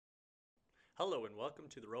Hello and welcome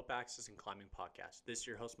to the Rope Access and Climbing Podcast. This is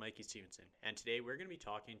your host, Mikey Stevenson, and today we're going to be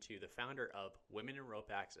talking to the founder of Women in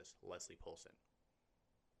Rope Access, Leslie Poulson.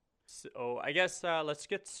 So I guess let's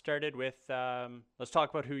get started with, let's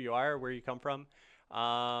talk about who you are, where you come from,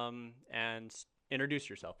 and introduce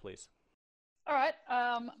yourself, please. All right,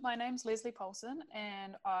 my name's Leslie Poulson,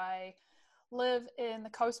 and I live in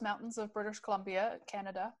the Coast Mountains of British Columbia,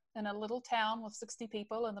 Canada, in a little town with 60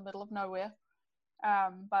 people in the middle of nowhere,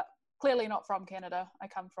 but clearly not from Canada. I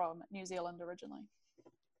come from New Zealand originally.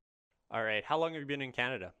 All right, how long have you been in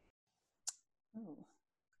Canada?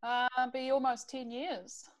 Be almost 10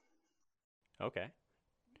 years. Okay,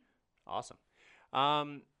 awesome.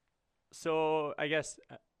 So I guess,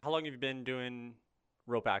 how long have you been doing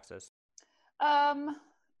rope access?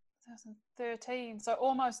 2013, so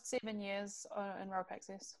almost 7 years in rope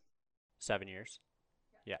access. 7 years?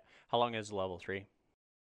 Yeah. How long is level 3?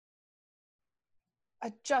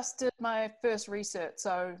 I just did my first research,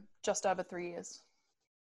 so just over 3 years.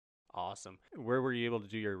 Awesome. Where were you able to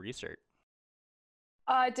do your research?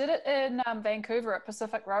 I did it in Vancouver at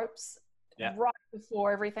Pacific Ropes, right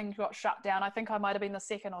before everything got shut down. I think I might have been the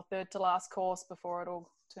second or third to last course before it all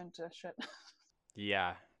turned to shit.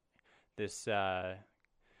 Yeah. This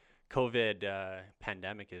COVID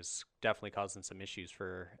pandemic is definitely causing some issues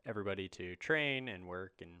for everybody to train and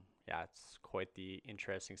work, and yeah, it's quite the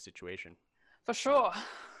interesting situation. For sure.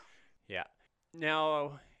 Yeah.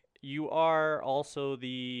 Now, you are also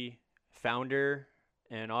the founder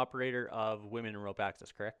and operator of Women in Rope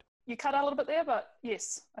Access, correct? You cut out a little bit there, but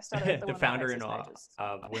yes, I started at the founder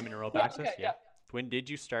of Women in Rope Access. Okay, yeah. When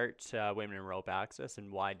did you start Women in Rope Access,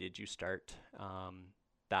 and why did you start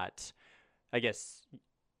that, I guess,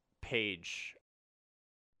 page?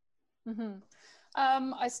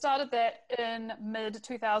 I started that in mid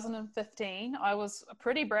 2015. I was a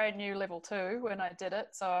pretty brand new level 2 when I did it,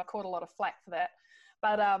 so I caught a lot of flack for that.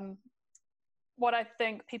 But what I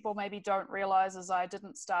think people maybe don't realize is I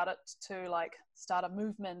didn't start it to like start a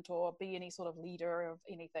movement or be any sort of leader of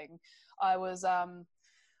anything. I was on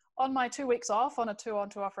my 2 weeks off on a 2-on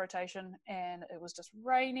 2-off rotation, and it was just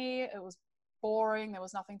rainy. It was boring. There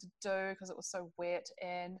was nothing to do because it was so wet.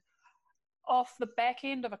 And off the back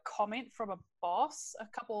end of a comment from a boss a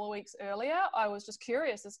couple of weeks earlier, I was just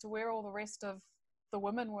curious as to where all the rest of the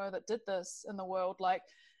women were that did this in the world. Like,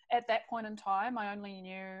 at that point in time, I only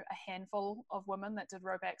knew a handful of women that did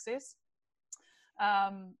rope access.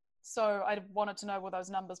 So I wanted to know, were those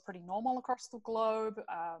numbers pretty normal across the globe?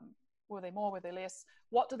 Were they more, were they less?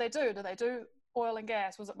 What do they do? Do they do oil and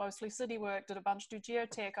gas? Was it mostly city work? Did a bunch do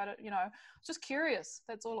geotech? I don't, just curious.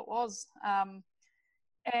 That's all it was.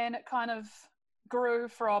 And it kind of grew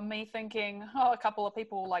from me thinking, a couple of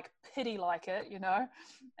people like pity like it,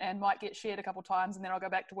 and might get shared a couple times, and then I'll go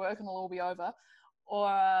back to work and it'll all be over.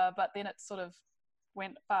 But then it sort of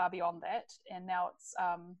went far beyond that, and now it's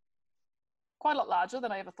quite a lot larger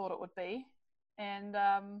than I ever thought it would be. And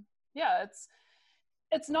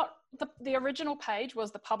it's not the original page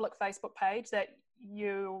was the public Facebook page that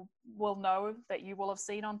you will know, that you will have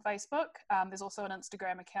seen on Facebook. There's also an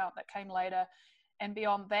Instagram account that came later. And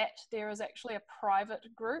beyond that, there is actually a private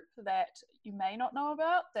group that you may not know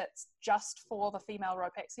about that's just for the female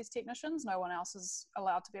rope access technicians. No one else is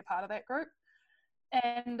allowed to be a part of that group.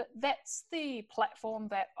 And that's the platform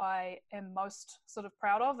that I am most sort of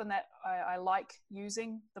proud of, and that I like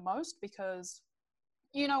using the most, because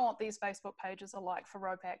you know what these Facebook pages are like for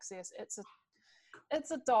rope access. It's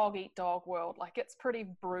a dog eat dog world. Like, it's pretty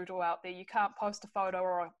brutal out there. You can't post a photo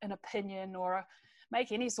or an opinion or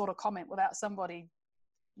make any sort of comment without somebody,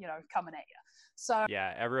 coming at you. So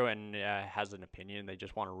yeah, everyone has an opinion. They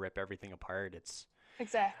just want to rip everything apart. It's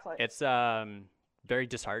very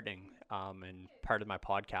disheartening. And part of my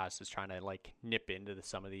podcast is trying to nip into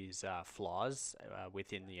some of these flaws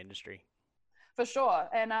within the industry. For sure.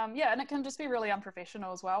 And and it can just be really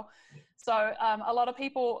unprofessional as well. So a lot of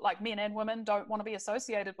people, like men and women, don't want to be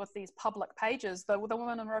associated with these public pages, the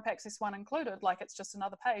Women in Rope Access one included. Like, it's just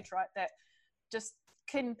another page, right, that just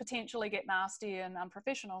can potentially get nasty and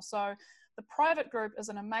unprofessional. So the private group is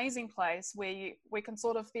an amazing place where we can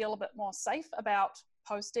sort of feel a bit more safe about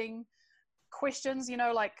posting questions,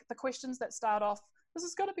 like the questions that start off, this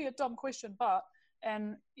is going to be a dumb question, but,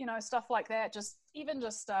 and, stuff like that.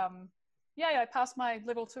 I passed my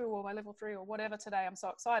level 2 or my level 3 or whatever today. I'm so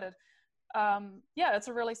excited. It's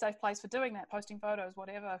a really safe place for doing that, posting photos,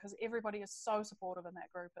 whatever, because everybody is so supportive in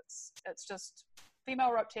that group. It's just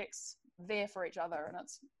female rope techs there for each other, and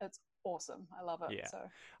it's awesome. I love it. Yeah. So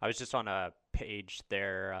I was just on a page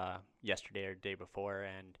there yesterday or the day before,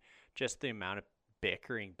 and just the amount of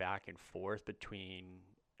bickering back and forth between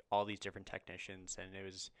all these different technicians, and it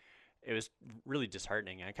was it was really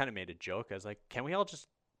disheartening. I kind of made a joke. I was like, can we all just,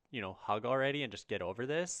 hug already and just get over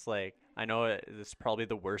this? Like, I know this is probably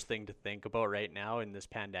the worst thing to think about right now in this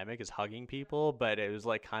pandemic is hugging people, but it was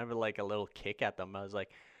like kind of like a little kick at them. I was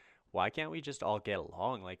like, why can't we just all get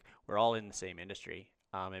along? Like, we're all in the same industry.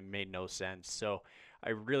 It made no sense. So I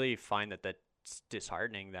really find that that's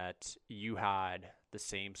disheartening that you had the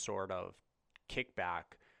same sort of kickback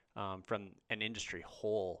from an industry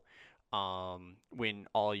whole, when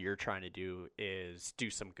all you're trying to do is do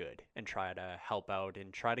some good and try to help out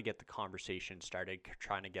and try to get the conversation started,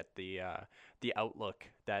 trying to get the outlook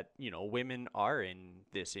that women are in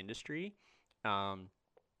this industry.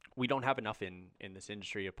 We don't have enough in this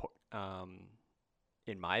industry,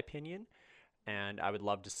 in my opinion, and I would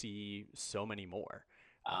love to see so many more.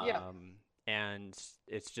 Yeah. And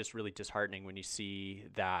it's just really disheartening when you see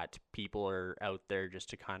that people are out there just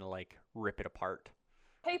to kind of like rip it apart.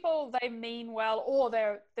 People, they mean well, or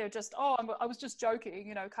they're just, oh, I was just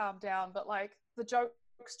joking, calm down. But like the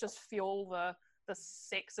jokes just fuel the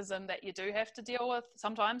sexism that you do have to deal with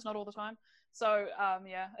sometimes, not all the time. So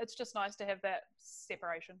yeah, it's just nice to have that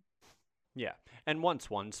separation. Yeah, and once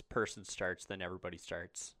one person starts, then everybody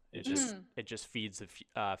starts. It just feeds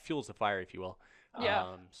fuels the fire, if you will.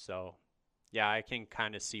 Yeah. So yeah, I can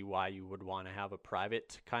kind of see why you would want to have a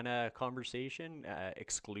private kind of conversation,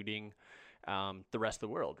 excluding the rest of the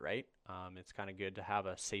world, right? It's kind of good to have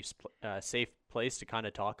a safe place to kind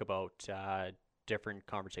of talk about different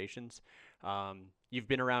conversations. You've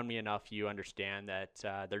been around me enough, you understand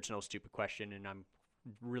that there's no stupid question, and I'm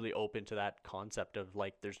really open to that concept of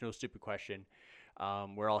like, there's no stupid question.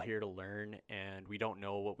 We're all here to learn, and we don't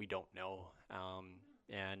know what we don't know.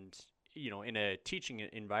 And in a teaching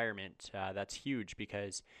environment, that's huge,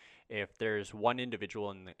 because if there's one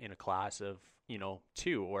individual in a class of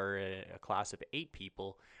two, or a class of 8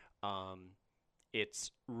 people,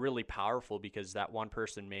 it's really powerful, because that one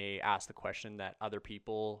person may ask the question that other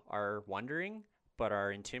people are wondering but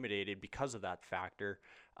are intimidated because of that factor,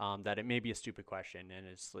 that it may be a stupid question, and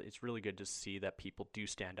it's really good to see that people do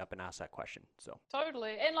stand up and ask that question. So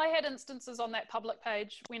Totally. And I had instances on that public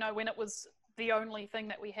page, when it was the only thing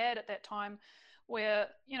that we had at that time, where,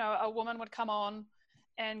 a woman would come on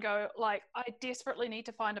and go like, I desperately need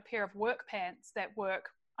to find a pair of work pants that work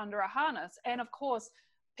under a harness. And of course,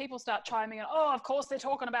 people start chiming in, oh, of course they're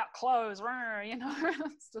talking about clothes,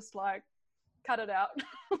 it's just like, cut it out.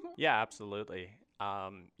 yeah, absolutely.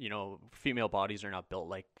 Female bodies are not built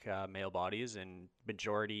like male bodies, and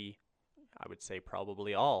majority, I would say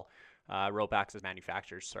probably all rope access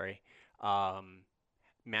manufacturers,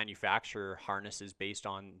 manufacture harnesses based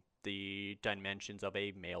on the dimensions of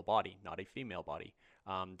a male body, not a female body.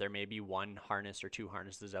 There may be one harness or 2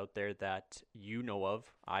 harnesses out there that you know of,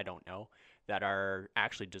 I don't know, that are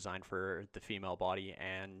actually designed for the female body,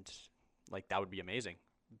 and like, that would be amazing,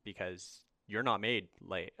 because you're not made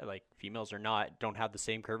like females don't have the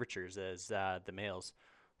same curvatures as the males.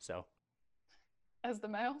 So As the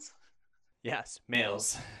males? yes,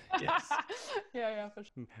 males. Yes. Yeah, for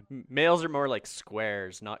sure. Males are more like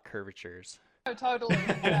squares, not curvatures. Oh, totally.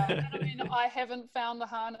 Yeah. And I mean, I haven't found the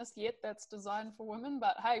harness yet that's designed for women,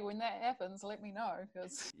 but hey, when that happens, let me know.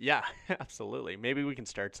 Cause... Yeah, absolutely. Maybe we can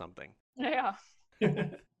start something. Yeah.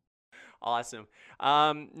 Awesome.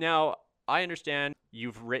 Now, I understand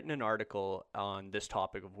you've written an article on this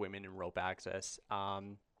topic of women in rope access.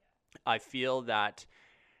 I feel that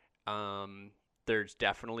there's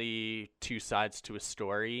definitely 2 sides to a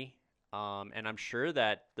story. And I'm sure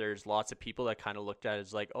that there's lots of people that kind of looked at it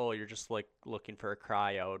as like, oh, you're just like looking for a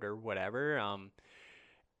cry out or whatever.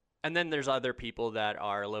 And then there's other people that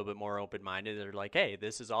are a little bit more open-minded. They're like, hey,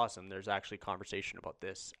 this is awesome. There's actually conversation about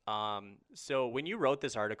this. So when you wrote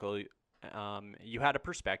this article, you had a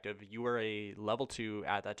perspective. You were a level 2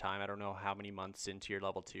 at that time. I don't know how many months into your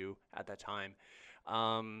level 2 at that time.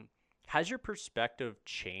 Has your perspective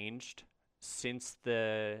changed since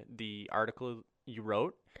the article you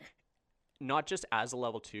wrote? Not just as a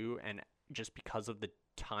level 2 and just because of the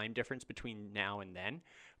time difference between now and then,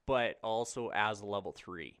 but also as a level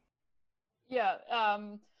 3. Yeah.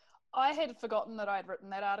 I had forgotten that I'd written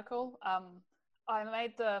that article. I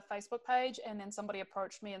made the Facebook page, and then somebody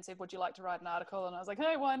approached me and said, would you like to write an article? And I was like,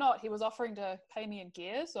 hey, why not? He was offering to pay me in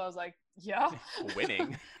gear. So I was like, yeah.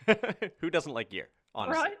 Winning. Who doesn't like gear,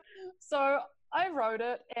 honestly? Right. So I wrote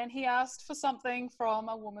it, and he asked for something from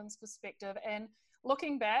a woman's perspective. And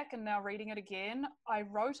looking back and now reading it again, I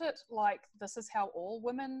wrote it like, this is how all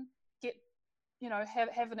women get,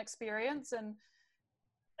 have an experience. And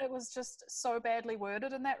it was just so badly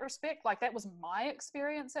worded in that respect. Like, that was my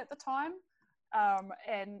experience at the time.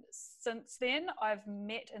 And since then, I've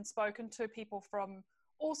met and spoken to people from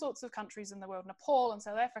all sorts of countries in the world, Nepal and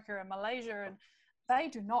South Africa and Malaysia, and they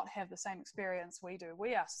do not have the same experience we do.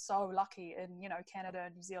 We are so lucky in, Canada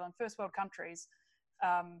and New Zealand, first world countries,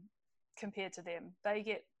 compared to them.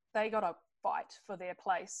 They got to fight for their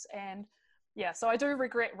place. And yeah, so I do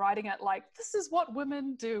regret writing it like, this is what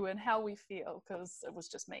women do and how we feel, because it was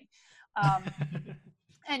just me.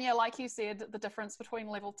 And yeah, like you said, the difference between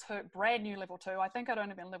level 2, brand new level 2, I think I'd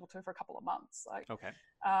only been level 2 for a couple of months. Okay.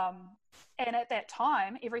 And at that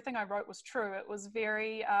time, everything I wrote was true. It was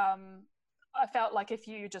very, I felt like if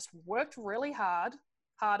you just worked really hard,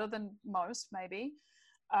 harder than most maybe,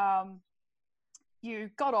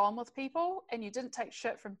 you got on with people and you didn't take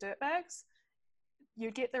shit from dirtbags,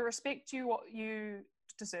 you'd get the respect you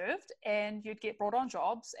deserved, and you'd get brought on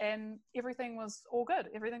jobs, and everything was all good.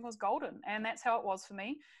 Everything was golden, and that's how it was for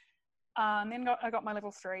me. Then I got my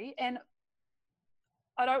level 3, and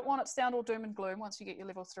I don't want it to sound all doom and gloom once you get your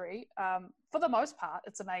level 3. For the most part,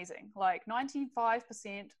 it's amazing. Like 95%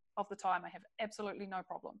 of the time, I have absolutely no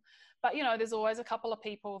problem. But, there's always a couple of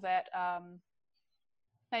people that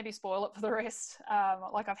maybe spoil it for the rest.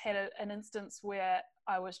 Like I've had an instance where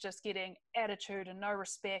I was just getting attitude and no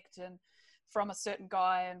respect and from a certain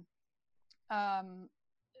guy. And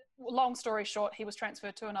long story short, he was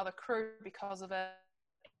transferred to another crew because of it.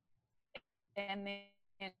 And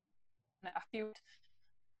then a few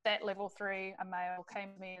that level 3, a male came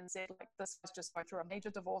to me and said, like, this was just going through a major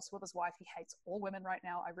divorce with his wife. He hates all women right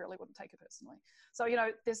now. I really wouldn't take it personally. So,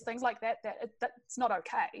 there's things like that that's not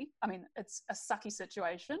okay. I mean, it's a sucky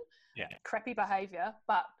situation, crappy behavior,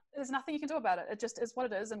 but there's nothing you can do about it. It just is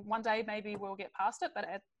what it is. And one day maybe we'll get past it, but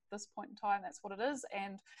at this point in time, that's what it is.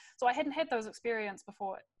 And so I hadn't had those experiences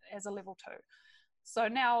before as a level 2. So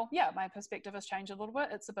now, my perspective has changed a little bit.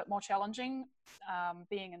 It's a bit more challenging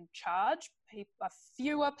being in charge.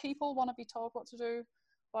 Fewer people want to be told what to do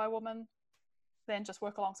by a woman than just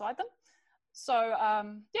work alongside them. So,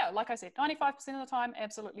 like I said, 95% of the time,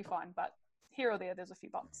 absolutely fine. But here or there's a few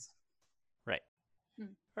bumps. Right.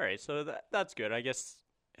 All right. So that's good. I guess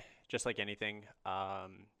just like anything,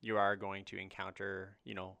 you are going to encounter,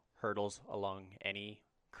 hurdles along any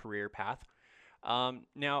career path.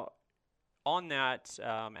 Now, on that,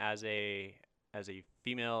 as a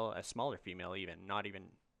female, a smaller female, even not even,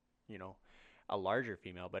 a larger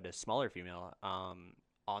female, but a smaller female,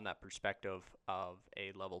 on that perspective of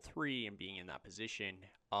a level 3 and being in that position,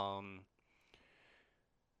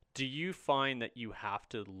 do you find that you have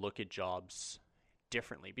to look at jobs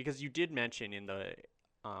differently? Because you did mention in the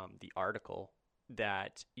article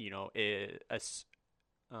that,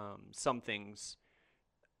 some things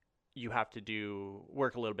you have to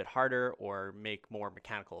work a little bit harder or make more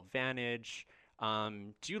mechanical advantage.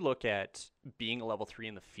 Do you look at being a level 3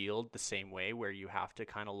 in the field the same way, where you have to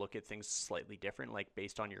kind of look at things slightly different, like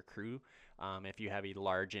based on your crew? If you have a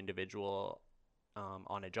large individual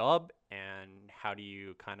on a job, and how do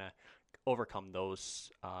you kind of overcome those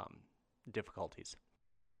difficulties?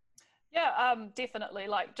 Yeah, definitely.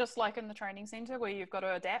 Just like in the training center where you've got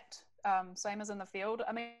to adapt, same as in the field.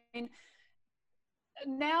 I mean,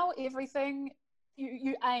 now everything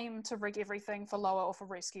you aim to rig everything for lower or for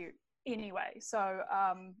rescue anyway, so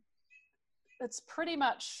it's pretty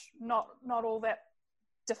much not all that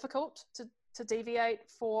difficult to deviate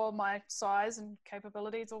for my size and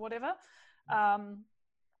capabilities or whatever.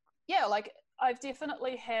 Like I've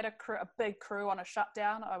definitely had a big crew on a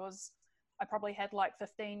shutdown. I probably had like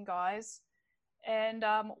 15 guys, and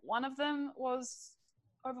one of them was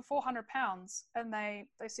over 400 pounds, and they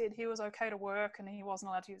said he was okay to work and he wasn't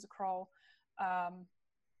allowed to use a crawl.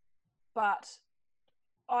 But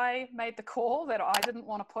I made the call that I didn't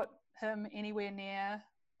want to put him anywhere near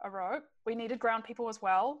a rope. We needed ground people as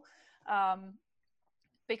well,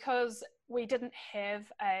 because we didn't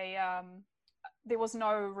have there was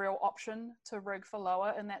no real option to rig for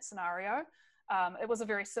lower in that scenario. It was a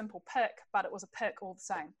very simple pick, but it was a pick all the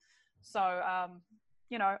same. So,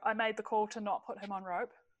 I made the call to not put him on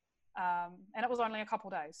rope. And it was only a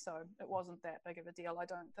couple of days, so it wasn't that big of a deal, I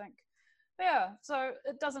don't think. But yeah, so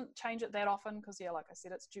it doesn't change it that often because, like I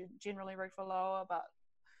said, it's generally rigged for lower. But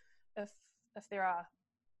if there are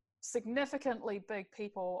significantly big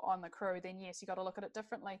people on the crew, then yes, you got to look at it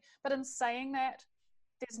differently. But in saying that,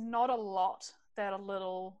 there's not a lot that a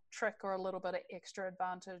little trick or a little bit of extra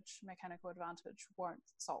advantage, mechanical advantage, won't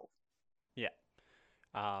solve. Yeah.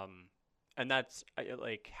 And that's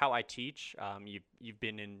like how I teach. You've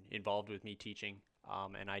been involved with me teaching,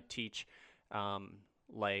 and I teach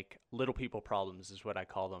like little people problems is what I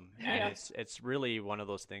call them. And it's really one of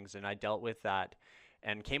those things. And I dealt with that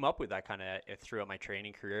and came up with that kind of throughout my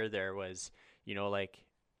training career. There was, like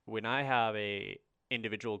when I have a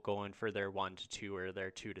individual going for their 1 to 2 or their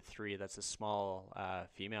 2 to 3, that's a small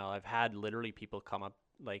female. I've had literally people come up,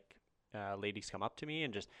 like ladies come up to me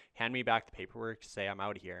and just hand me back the paperwork, say I'm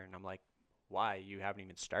out of here, and I'm like, why? You haven't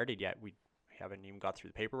even started yet. We haven't even got through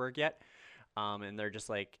the paperwork yet. And they're just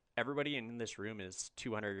like, everybody in this room is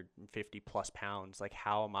 250 plus pounds. Like,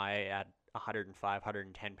 how am I at 105,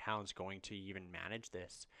 110 pounds going to even manage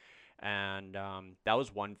this? And that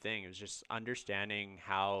was one thing. It was just understanding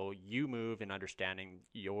how you move and understanding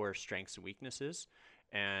your strengths and weaknesses,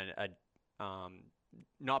 and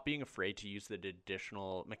not being afraid to use the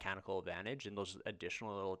additional mechanical advantage and those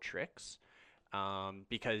additional little tricks,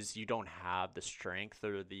 because you don't have the strength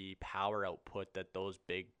or the power output that those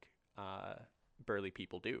big burly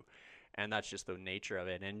people do. And that's just the nature of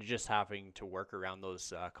it, and just having to work around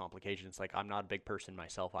those complications. Like, I'm not a big person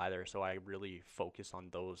myself either, so I really focus on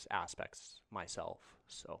those aspects myself.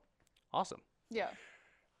 So awesome. Yeah.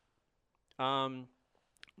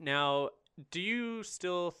 Now, do you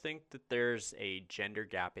still think that there's a gender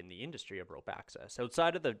gap in the industry of rope access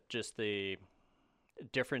outside of the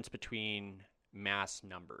difference between mass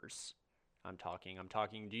numbers? I'm talking,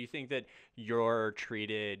 do you think that you're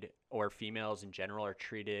treated, or females in general are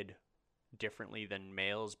treated differently than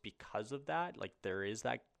males because of that? Like, there is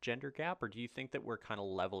that gender gap, or do you think that we're kind of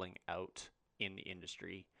leveling out in the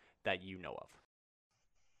industry that you know of?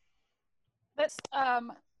 That's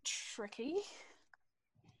tricky.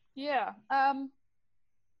 Yeah.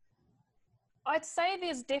 I'd say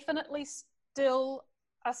there's definitely still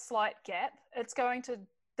a slight gap.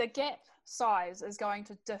 The gap size is going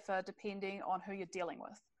to differ depending on who you're dealing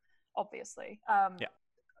with, obviously. Yeah.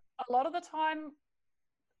 A lot of the time,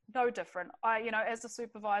 no different. As a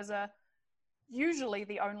supervisor, usually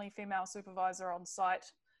the only female supervisor on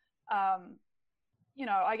site, I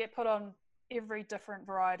get put on every different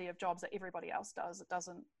variety of jobs that everybody else does. It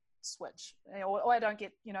doesn't switch. Or I don't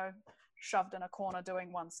get, shoved in a corner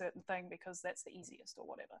doing one certain thing because that's the easiest or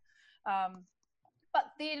whatever. But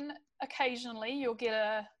then occasionally you'll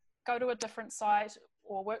go to a different site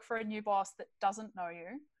or work for a new boss that doesn't know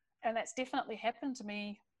you. And that's definitely happened to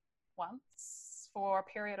me once for a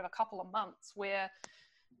period of a couple of months where,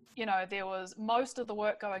 there was most of the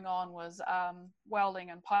work going on was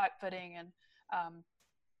welding and pipe fitting and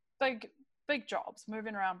big jobs,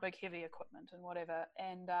 moving around big heavy equipment and whatever.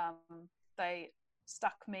 And they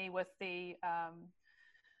stuck me with the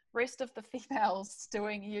rest of the females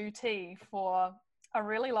doing UT for a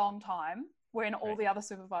really long time when all the other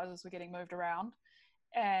supervisors were getting moved around.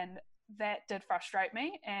 And that did frustrate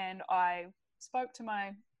me. And I spoke to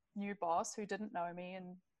my new boss, who didn't know me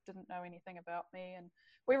and didn't know anything about me, and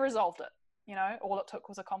we resolved it. All it took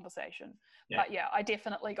was a conversation. But yeah, I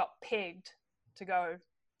definitely got pegged to go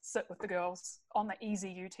sit with the girls on the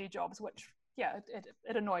easy UT jobs, which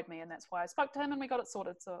it annoyed me, and that's why I spoke to him and we got it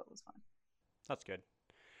sorted, so it was fine. That's good.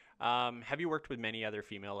 Have you worked with many other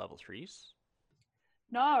female level 3s?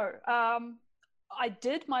 No. I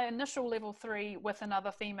did my initial level 3 with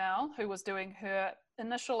another female who was doing her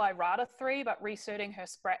initial IRATA 3 but recerting her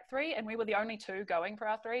SPRAT 3, and we were the only two going for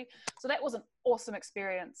our 3, so that was an awesome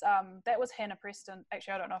experience. That was Hannah Preston.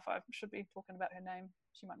 Actually, I don't know if I should be talking about her name.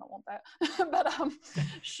 She might not want that. But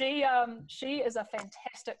she is a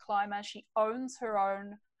fantastic climber. She owns her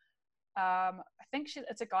own, I think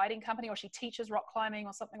it's a guiding company, or she teaches rock climbing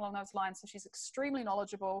or something along those lines. So she's extremely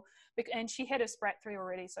knowledgeable, and she had her SPRAT 3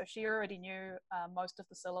 already, so she already knew most of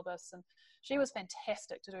the syllabus, and she was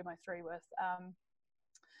fantastic to do my 3 with.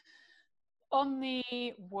 On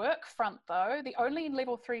the work front, though, the only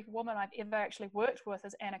level 3 woman I've ever actually worked with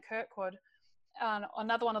is Anna Kirkwood.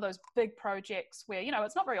 Another one of those big projects where,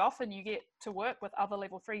 it's not very often you get to work with other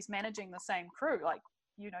level 3s managing the same crew. Like,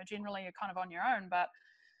 generally you're kind of on your own, but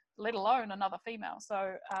let alone another female.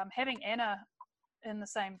 So having Anna in the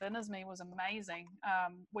same bin as me was amazing.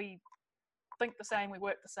 We think the same, we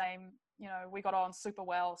work the same, we got on super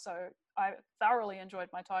well. So I thoroughly enjoyed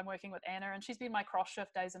my time working with Anna, and she's been my cross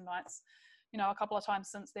shift days and nights, a couple of times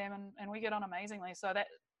since then, and we get on amazingly. So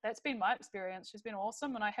that's been my experience. She's been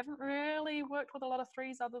awesome, and I haven't really worked with a lot of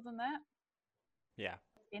 3s other than that. Yeah.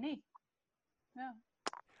 Any. Yeah.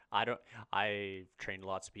 I've trained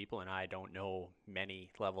lots of people, and I don't know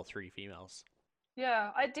many level 3 females.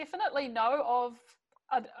 Yeah, I definitely know of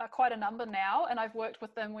quite a number now, and I've worked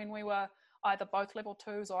with them when we were either both level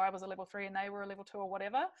 2s or I was a level 3 and they were a level 2 or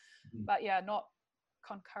whatever. Mm-hmm. But yeah, not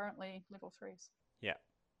concurrently level 3s. Yeah.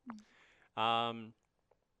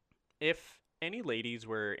 If any ladies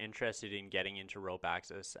were interested in getting into rope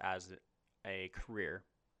access as a career,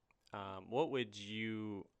 what would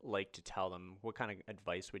you like to tell them? What kind of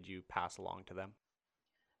advice would you pass along to them?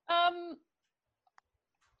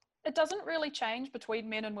 It doesn't really change between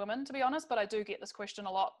men and women, to be honest, but I do get this question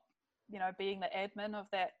a lot, being the admin of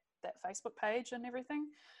that Facebook page and everything.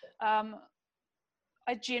 Um,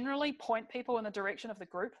 I generally point people in the direction of the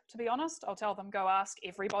group, to be honest. I'll tell them go ask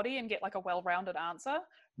everybody and get like a well-rounded answer.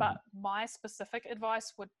 But my specific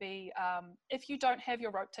advice would be if you don't have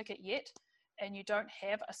your rope ticket yet and you don't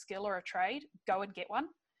have a skill or a trade, go and get one.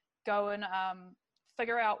 Go and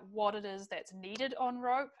figure out what it is that's needed on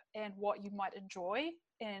rope and what you might enjoy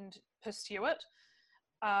and pursue it.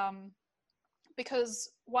 Because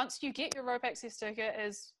once you get your rope access ticket,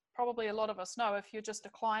 as probably a lot of us know, if you're just a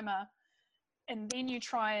climber, and then you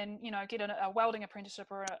try and get a welding apprenticeship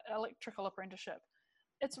or an electrical apprenticeship,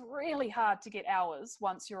 it's really hard to get hours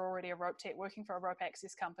once you're already a rope tech working for a rope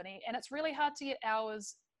access company, and it's really hard to get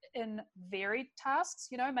hours in varied tasks.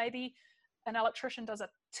 Maybe an electrician does a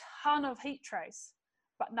ton of heat trace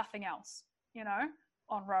but nothing else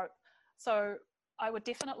on rope. So I would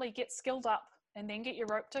definitely get skilled up and then get your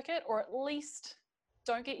rope ticket, or at least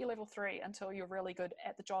don't get your level 3 until you're really good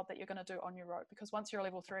at the job that you're going to do on your rope, because once you're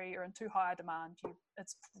level 3, you're in too high a demand.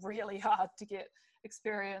 It's really hard to get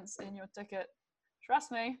experience in your ticket.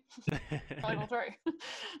 Trust me. Level 3.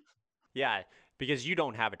 Yeah, because you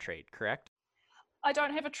don't have a trade, correct? I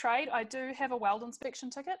don't have a trade. I do have a weld inspection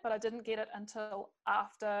ticket, but I didn't get it until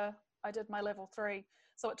after I did my level 3.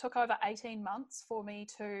 So it took over 18 months for me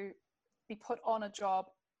to be put on a job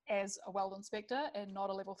as a weld inspector and not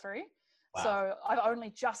a level 3. Wow. So I've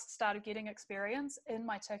only just started getting experience in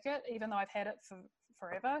my ticket, even though I've had it for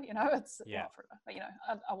forever. It's not forever, but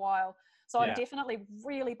a while. So I'm definitely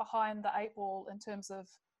really behind the 8 ball in terms of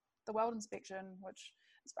the weld inspection, which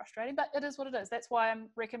is frustrating, but it is what it is. That's why I'm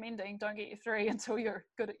recommending don't get your 3 until you're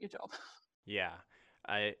good at your job. Yeah.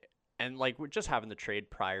 And like just having the trade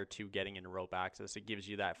prior to getting into rope access, it gives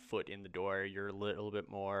you that foot in the door. You're a little bit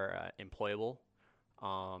more employable.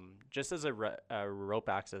 Just as a rope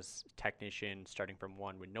access technician starting from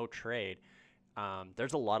 1 with no trade,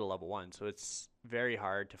 there's a lot of level 1, so it's very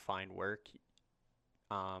hard to find work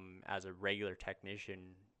as a regular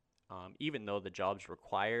technician. Even though the jobs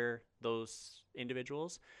require those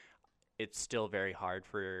individuals, it's still very hard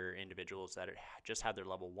for individuals that just have their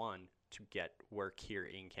level 1 to get work here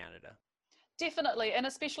in Canada. Definitely, and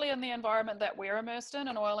especially in the environment that we're immersed in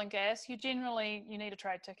oil and gas, you need a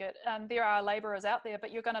trade ticket. And there are labourers out there,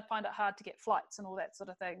 but you're going to find it hard to get flights and all that sort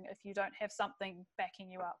of thing if you don't have something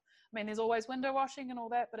backing you up. I mean, there's always window washing and all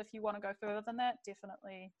that, but if you want to go further than that,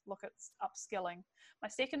 definitely look at upskilling. My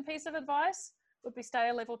second piece of advice would be stay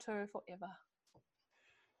a level 2 forever.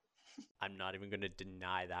 I'm not even going to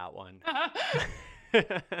deny that one.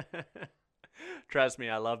 Trust me,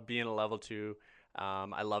 I love being a level 2.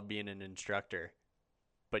 I love being an instructor,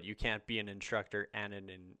 but you can't be an instructor and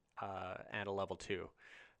a level 2.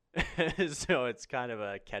 So it's kind of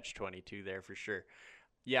a catch-22 there for sure.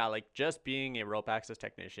 Yeah, like just being a rope access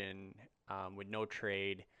technician with no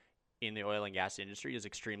trade in the oil and gas industry is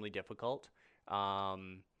extremely difficult.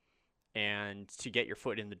 And to get your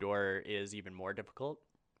foot in the door is even more difficult.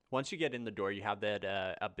 Once you get in the door, you have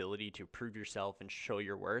that ability to prove yourself and show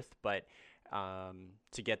your worth, but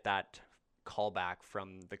to get that callback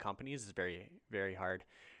from the companies is very, very hard.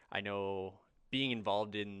 I know being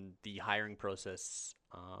involved in the hiring process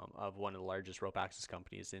of one of the largest rope access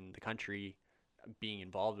companies in the country, being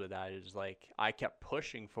involved with that is like I kept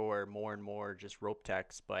pushing for more and more just rope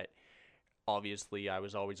techs, but obviously I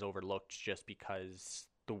was always overlooked just because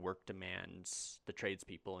the work demands the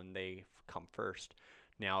tradespeople and they come first.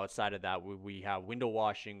 Now, outside of that, we have window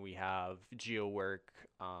washing, we have geo work,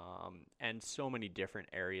 and so many different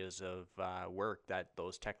areas of work that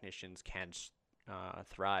those technicians can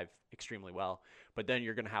thrive extremely well. But then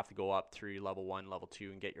you're going to have to go up through level 1, level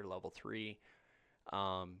 2, and get your level 3,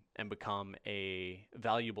 and become a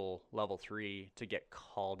valuable level 3 to get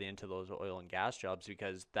called into those oil and gas jobs,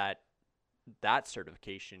 because that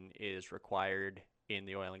certification is required in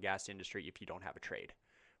the oil and gas industry if you don't have a trade.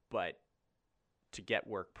 But to get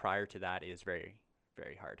work prior to that is very,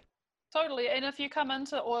 very hard. Totally. And if you come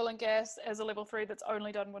into oil and gas as a level 3 that's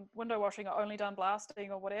only done window washing or only done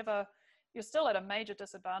blasting or whatever, you're still at a major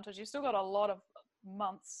disadvantage. You've still got a lot of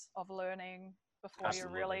months of learning before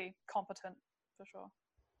Absolutely. You're really competent, for sure.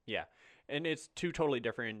 Yeah. And it's 2 totally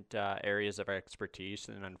different areas of expertise.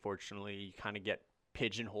 And unfortunately, you kind of get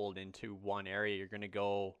pigeonholed into one area. You're going to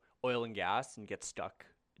go oil and gas and get stuck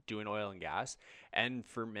doing oil and gas, and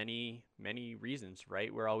for many reasons,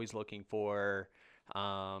 right? We're always looking for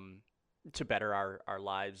to better our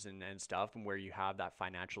lives and stuff, and where you have that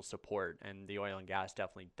financial support, and the oil and gas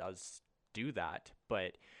definitely does do that,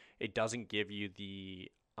 but it doesn't give you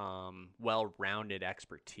the well-rounded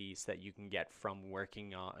expertise that you can get from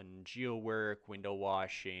working on geo work, window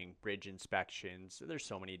washing, bridge inspections. There's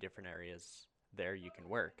so many different areas there you can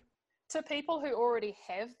work. To people who already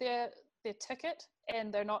have their ticket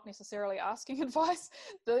and they're not necessarily asking advice,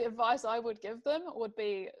 the advice I would give them would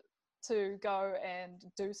be to go and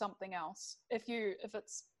do something else. If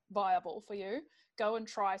it's viable for you, go and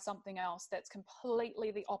try something else that's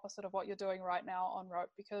completely the opposite of what you're doing right now on rope,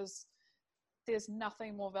 because there's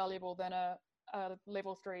nothing more valuable than a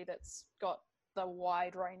level 3 that's got the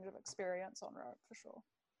wide range of experience on rope, for sure.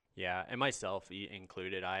 Yeah, and myself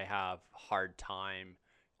included, I have hard time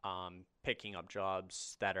picking up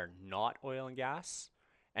jobs that are not oil and gas.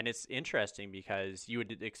 And it's interesting because you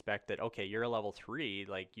would expect that, okay, you're a level 3,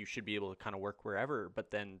 like you should be able to kind of work wherever,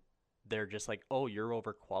 but then they're just like, oh, you're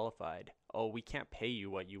overqualified. Oh, we can't pay you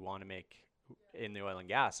what you want to make in the oil and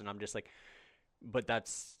gas. And I'm just like, but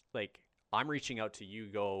that's like, I'm reaching out to you,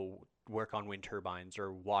 go work on wind turbines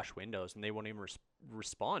or wash windows, and they won't even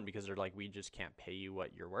respond because they're like, we just can't pay you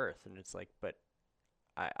what you're worth. And it's like, but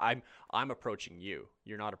I'm approaching you.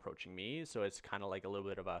 You're not approaching me. So it's kind of like a little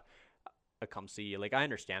bit of a come see. Like, I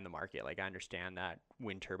understand the market. Like, I understand that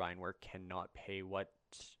wind turbine work cannot pay what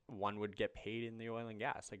one would get paid in the oil and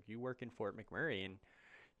gas. Like, you work in Fort McMurray, and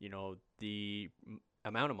you know the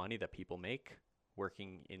amount of money that people make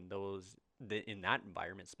working in in that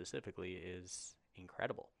environment specifically is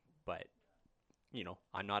incredible. But you know,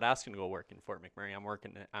 I'm not asking to go work in Fort McMurray.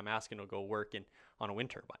 I'm asking to go work on a wind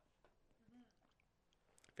turbine.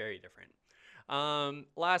 Very different.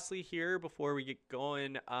 Lastly here, before we get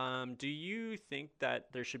going, do you think that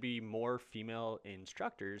there should be more female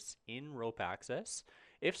instructors in rope access?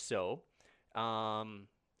 If so, and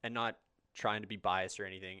not trying to be biased or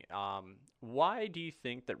anything, why do you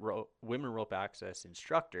think that women rope access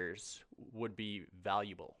instructors would be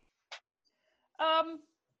valuable?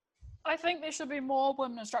 I think there should be more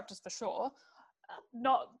women instructors for sure.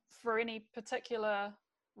 Not for any particular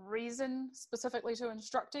reason specifically to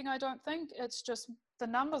instructing, I don't think. It's just the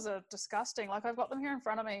numbers are disgusting. Like, I've got them here in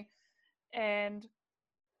front of me, and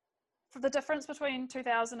for the difference between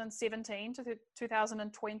 2017 to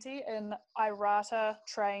 2020 in IRATA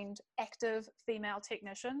trained active female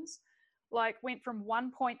technicians, like, went from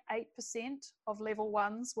 1.8% of level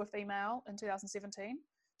 1s were female in 2017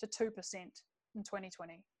 to 2% in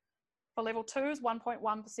 2020. For level 2s,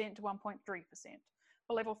 1.1% to 1.3%.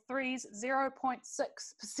 For level 3s,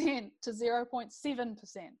 0.6% to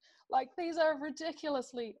 0.7%. Like, these are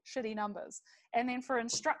ridiculously shitty numbers. And then for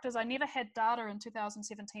instructors, I never had data in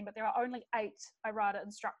 2017, but there are only 8 IRATA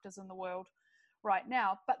instructors in the world right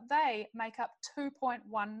now, but they make up 2.19%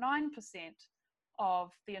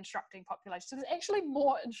 of the instructing population. So there's actually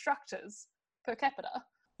more instructors per capita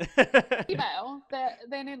female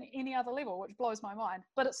than in any other level, which blows my mind.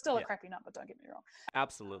 But it's still a crappy number, don't get me wrong.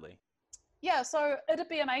 Absolutely. Yeah, so it'd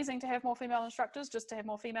be amazing to have more female instructors, just to have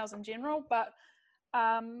more females in general. But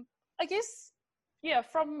I guess, yeah,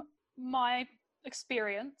 from my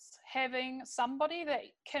experience, having somebody that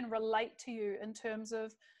can relate to you in terms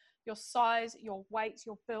of your size, your weight,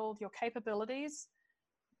 your build, your capabilities,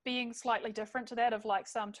 being slightly different to that of like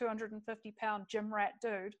some 250-pound gym rat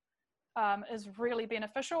dude, is really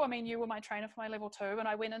beneficial. I mean, you were my trainer for my level 2, and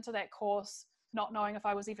I went into that course not knowing if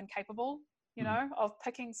I was even capable, you know, of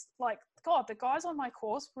picking, like, God, the guys on my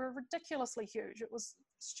course were ridiculously huge. It was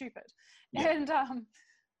stupid. Yeah. And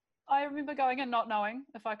I remember going in not knowing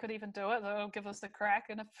if I could even do it. They'll give us the crack,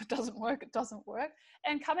 and if it doesn't work, it doesn't work.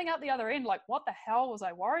 And coming out the other end, like, what the hell was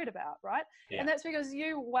I worried about, right? Yeah. And that's because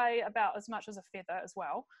you weigh about as much as a feather as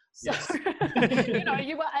well. So, yes. You know,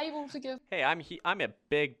 you were able to give... Hey, I'm a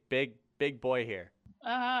big boy here.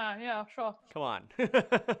 Yeah, sure. Come on.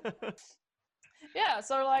 Yeah,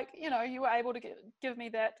 so, like, you know, you were able to give me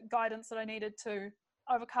that guidance that I needed to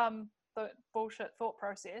overcome the bullshit thought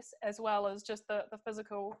process, as well as just the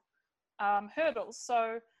physical hurdles.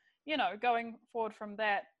 So, you know, going forward from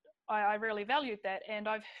that, I really valued that. And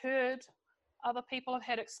I've heard other people have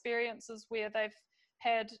had experiences where they've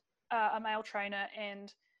had a male trainer,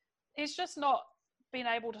 and he's just not been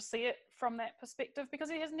able to see it from that perspective because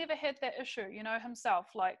he has never had that issue, you know, himself.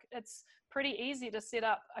 Like, it's pretty easy to set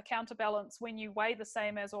up a counterbalance when you weigh the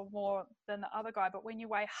same as or more than the other guy, but when you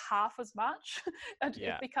weigh half as much,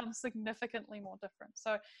 it becomes significantly more different.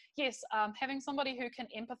 So yes, having somebody who can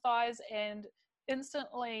empathize and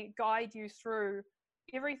instantly guide you through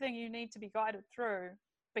everything you need to be guided through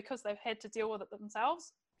because they've had to deal with it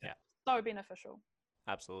themselves, so beneficial.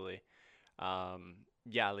 Absolutely.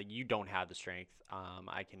 Like, you don't have the strength.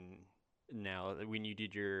 I can now, when you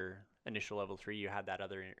did your initial level 3, you had that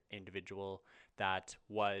other individual that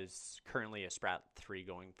was currently a Sprat 3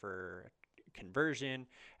 going for conversion,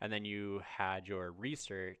 and then you had your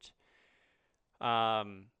research.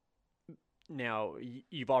 Now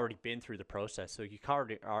you've already been through the process, so you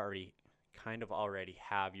already kind of already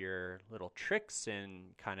have your little tricks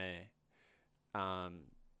and kind of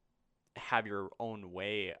have your own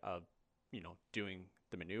way of doing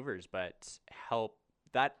the maneuvers, but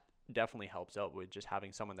that definitely helps out with just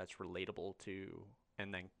having someone that's relatable to,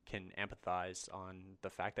 and then can empathize on the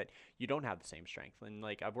fact that you don't have the same strength. And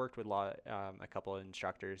like I've worked with a couple of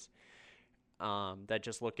instructors that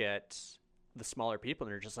just look at the smaller people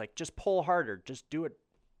and they're just like, just pull harder, just do it.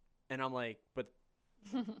 And I'm like, but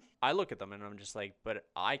I look at them and I'm just like, but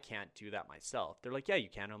I can't do that myself. They're like, yeah, you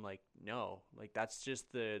can. I'm like, no, like that's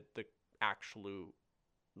just the actual,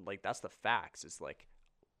 like that's the facts. It's like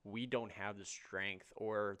we don't have the strength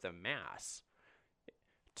or the mass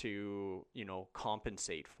to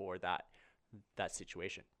compensate for that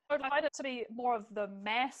situation. I'd like it to be more of the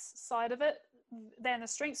mass side of it than the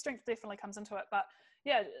strength definitely comes into it. But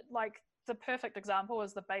yeah, like the perfect example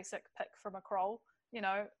is the basic pick from a crawl.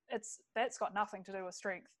 That's got nothing to do with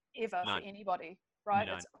strength ever. None. For anybody, right?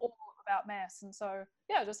 None. It's all about mass. And so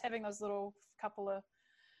yeah, just having those little couple of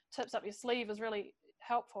tips up your sleeve is really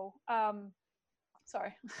helpful.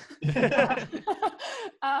 Sorry.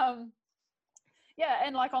 Yeah,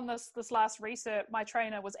 and like on this last research, my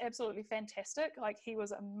trainer was absolutely fantastic. Like he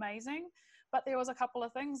was amazing, but there was a couple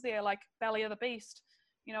of things there, like belly of the beast.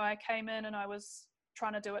 I came in and I was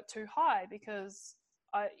trying to do it too high because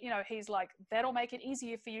he's like, that'll make it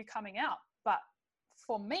easier for you coming out. But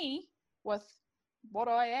for me, with what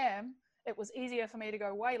I am, it was easier for me to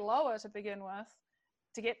go way lower to begin with,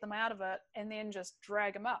 to get them out of it, and then just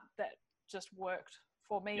drag them up. That just worked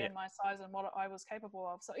for me and my size and what I was capable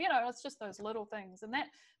of. So, it's just those little things. And that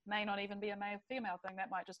may not even be a male-female thing. That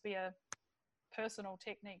might just be a personal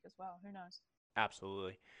technique as well. Who knows?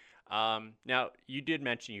 Absolutely. Now, you did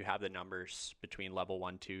mention you have the numbers between level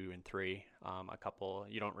 1, 2, and 3.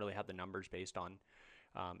 You don't really have the numbers based on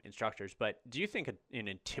instructors. But do you think an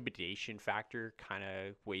intimidation factor kind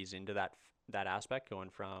of weighs into that aspect, going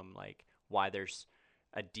from like why there's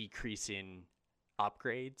a decrease in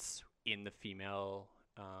upgrades in the female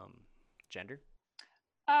gender?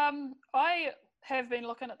 I have been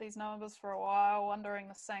looking at these numbers for a while, wondering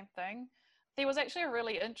the same thing. There was actually a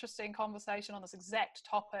really interesting conversation on this exact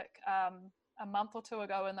topic a month or two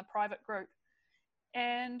ago in the private group.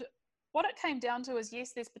 And what it came down to is,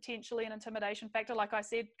 yes, there's potentially an intimidation factor. Like I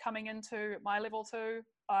said, coming into my level 2,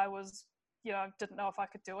 I was, didn't know if I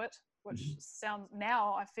could do it, which sounds,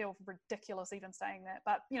 now I feel ridiculous even saying that.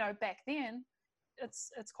 But, back then,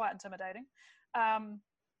 it's quite intimidating.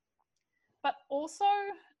 But also,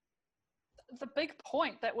 the big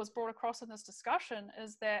point that was brought across in this discussion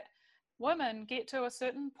is that women get to a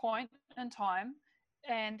certain point in time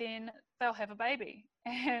and then they'll have a baby.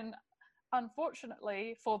 And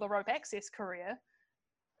unfortunately for the rope access career,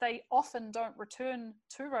 they often don't return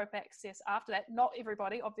to rope access after that. Not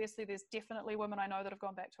everybody, obviously there's definitely women I know that have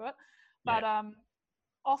gone back to it. But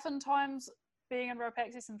oftentimes being in rope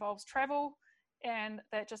access involves travel, and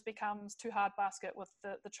that just becomes too hard basket with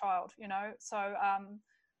the child, So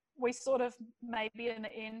we sort of maybe in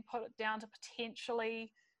the end put it down to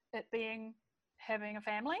potentially it being having a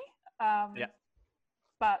family.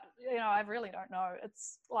 But, I really don't know.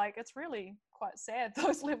 It's really quite sad,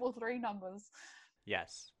 those level 3 numbers.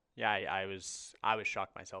 Yes. Yeah, I was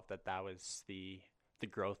shocked myself that was the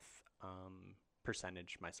growth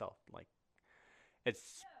percentage myself. Like,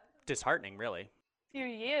 it's disheartening, really. Few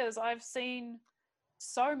years I've seen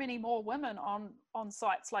so many more women on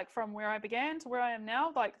sites, like from where I began to where I am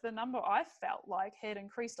now. Like the number I felt like had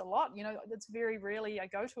increased a lot. It's very rarely I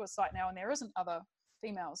go to a site now and there isn't other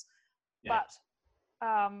females. But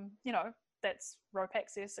that's rope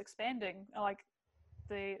access expanding. Like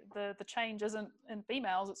the change isn't in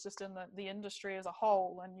females, it's just in the industry as a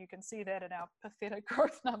whole, and you can see that in our pathetic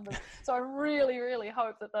growth numbers. So I really, really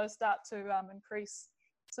hope that those start to increase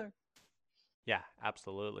soon. Yeah,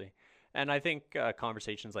 absolutely. And I think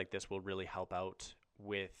conversations like this will really help out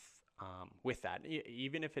with that,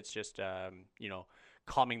 even if it's just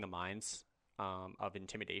calming the minds of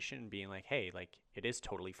intimidation, being like, hey, like it is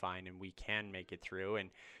totally fine and we can make it through, and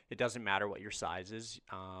it doesn't matter what your size is,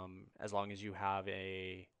 as long as you have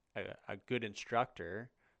a good instructor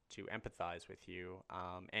to empathize with you,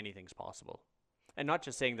 anything's possible. And not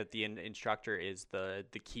just saying that the instructor is the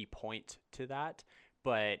key point to that,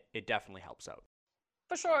 but it definitely helps out.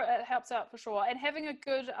 For sure, it helps out for sure. And having a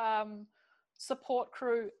good support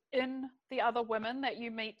crew in the other women that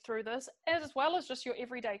you meet through this, as well as just your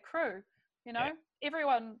everyday crew. You know,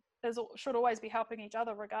 everyone should always be helping each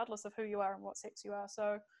other, regardless of who you are and what sex you are.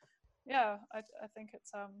 So, yeah, I think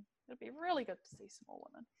it'd be really good to see some more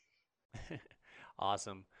women.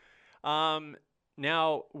 Awesome.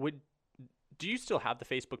 Now, do you still have the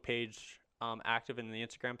Facebook page active and the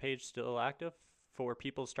Instagram page still active for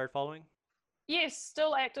people to start following? Yes,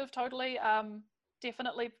 still active, totally.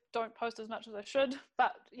 Definitely don't post as much as I should,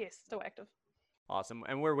 but yes, still active. Awesome.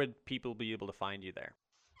 And where would people be able to find you there?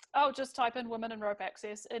 Oh, just type in Women in Rope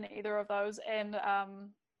Access in either of those, and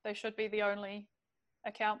they should be the only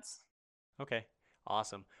accounts. Okay.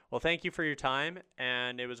 Awesome. Well, thank you for your time,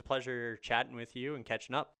 and it was a pleasure chatting with you and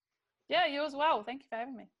catching up. Yeah, you as well. Thank you for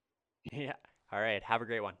having me. Yeah. All right. Have a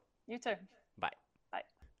great one. You too. Bye. Bye.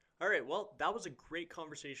 All right. Well, that was a great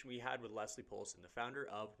conversation we had with Leslie Poulson, the founder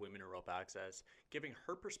of Women in Rope Access, giving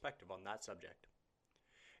her perspective on that subject.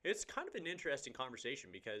 It's kind of an interesting conversation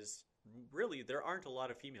because really there aren't a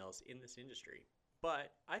lot of females in this industry.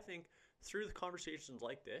 But I think through the conversations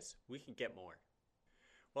like this, we can get more.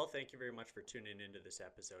 Well, thank you very much for tuning into this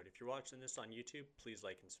episode. If you're watching this on YouTube, please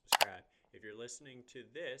like and subscribe. If you're listening to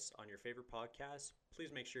this on your favorite podcast,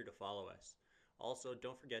 please make sure to follow us. Also,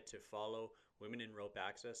 don't forget to follow Women in Rope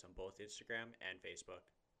Access on both Instagram and Facebook.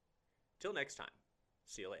 Till next time,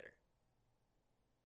 see you later.